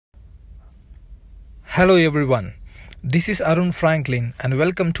Hello everyone, this is Arun Franklin and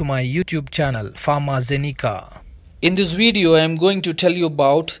welcome to my YouTube channel Pharma Zeneca. In this video, I am going to tell you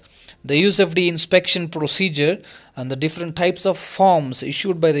about the US-FDA inspection procedure and the different types of forms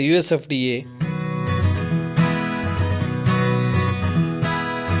issued by the US-FDA.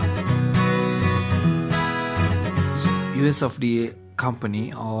 US-FDA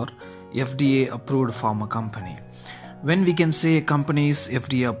company or FDA approved pharma company. When we can say a company is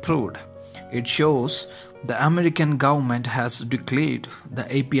FDA approved, it shows the American government has declared the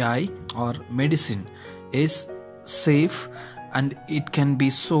API or medicine is safe and it can be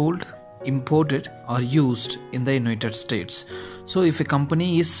sold, imported or used in the United States. So if a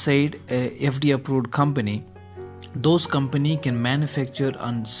company is said a FDA approved company, those company can manufacture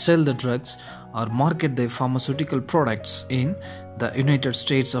and sell the drugs or market their pharmaceutical products in the United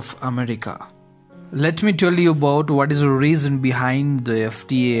States of America. Let me tell you about what is the reason behind the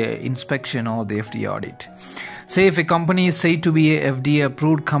FDA inspection or the FDA audit. Say if a company is said to be a FDA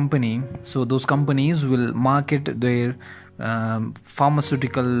approved company, so those companies will market their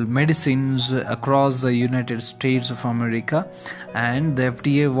pharmaceutical medicines across the United States of America, and the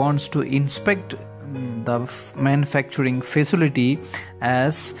FDA wants to inspect the manufacturing facility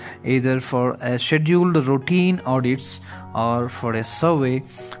as either for a scheduled routine audits or for a survey,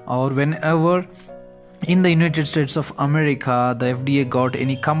 or whenever in the United States of America the FDA got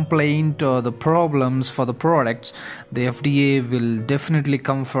any complaint or the problems for the products, the FDA will definitely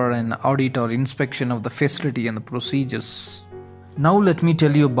come for an audit or inspection of the facility and the procedures. Now let me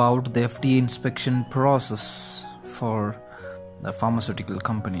tell you about the FDA inspection process for the pharmaceutical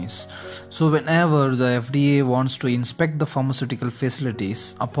companies. So whenever the FDA wants to inspect the pharmaceutical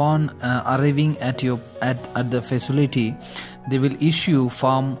facilities, upon arriving at the facility, they will issue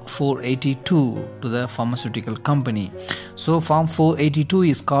Form 482 to the pharmaceutical company. So Form 482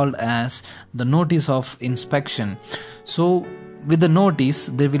 is called as the Notice of Inspection. So with the notice,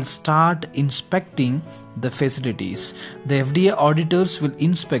 they will start inspecting the facilities. The FDA auditors will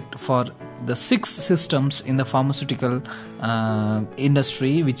inspect for the 6 systems in the pharmaceutical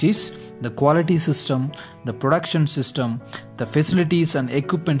industry, which is the quality system, the production system, the facilities and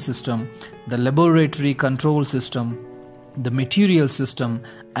equipment system, the laboratory control system, the material system,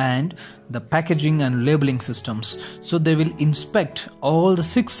 and the packaging and labeling systems. So they will inspect all the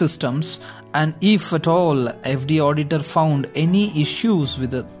 6 systems, and if at all FDA auditor found any issues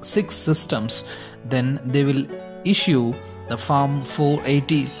with the 6 systems, then they will issue the Form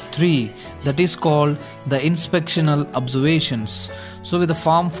 483, that is called the inspectional observations. So with the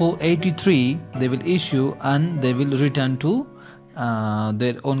Form 483 they will issue and they will return to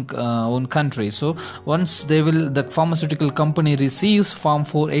their own country. So once the pharmaceutical company receives Form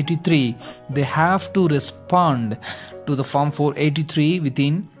 483, they have to respond to the Form 483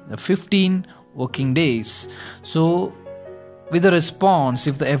 within 15 working days. So with the response,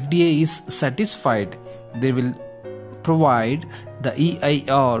 if the FDA is satisfied, they will provide the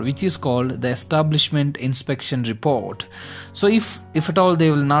EIR, which is called the Establishment Inspection Report. So if at all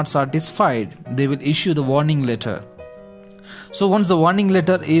they will not satisfied, they will issue the warning letter. So once the warning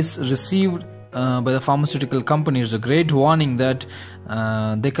letter is received by the pharmaceutical company, it's a great warning that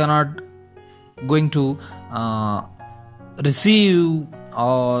they cannot going to receive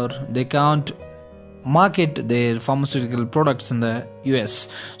or they can't market their pharmaceutical products in the US.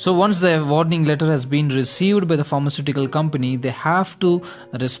 So once the warning letter has been received by the pharmaceutical company, they have to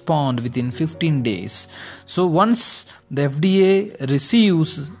respond within 15 days. So once the FDA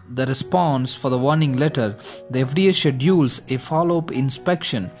receives the response for the warning letter, the FDA schedules a follow-up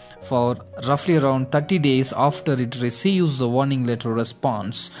inspection for roughly around 30 days after it receives the warning letter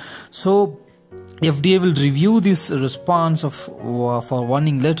response. So FDA will review this response for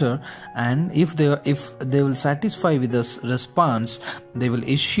warning letter, and if they will satisfy with this response, they will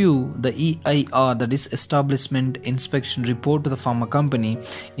issue the EIR, that is Establishment Inspection Report, to the pharma company.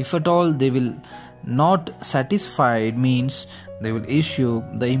 If at all they will not satisfied, means they will issue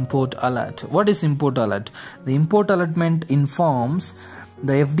the import alert. What is import alert? The import alert informs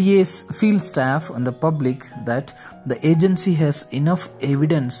the FDA's field staff and the public that the agency has enough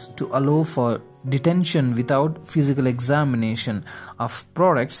evidence to allow for detention without physical examination of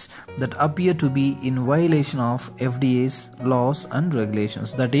products that appear to be in violation of FDA's laws and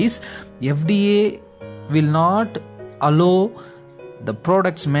regulations. That is, FDA will not allow the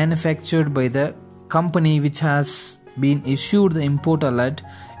products manufactured by the company which has been issued the import alert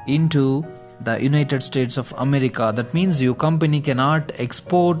into the United States of America. That means your company cannot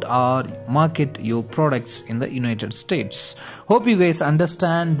export or market your products in the United States. Hope you guys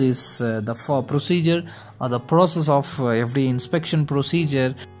understand this the procedure or the process of FDA inspection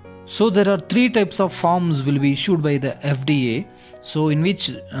procedure. So there are three types of forms will be issued by the FDA. So in which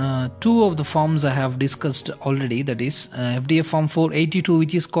two of the forms I have discussed already, that is FDA Form 482,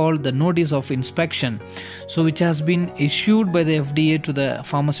 which is called the Notice of Inspection, so which has been issued by the FDA to the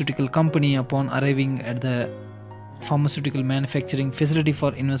pharmaceutical company upon arriving at the pharmaceutical manufacturing facility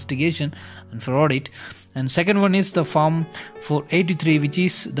for investigation and for audit. And second one is the Form 483, which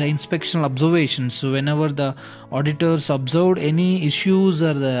is the inspectional observations. So whenever the auditors observed any issues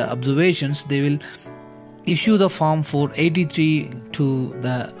or the observations, they will issue the Form 483 to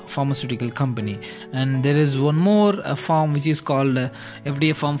the pharmaceutical company. And there is one more form which is called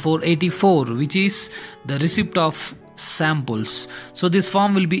FDA Form 484, which is the receipt of samples. So this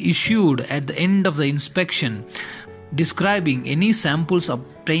form will be issued at the end of the inspection, describing any samples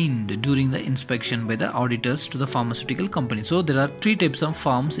obtained during the inspection by the auditors to the pharmaceutical company. So there are three types of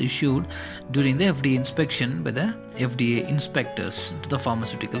forms issued during the FDA inspection by the FDA inspectors to the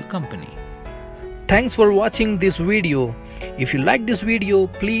pharmaceutical company. Thanks for watching this video. If you like this video,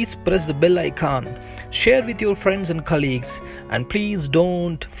 please press the bell icon, share with your friends and colleagues, and please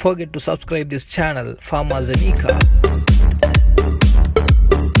don't forget to subscribe this channel, Pharma Zeneca.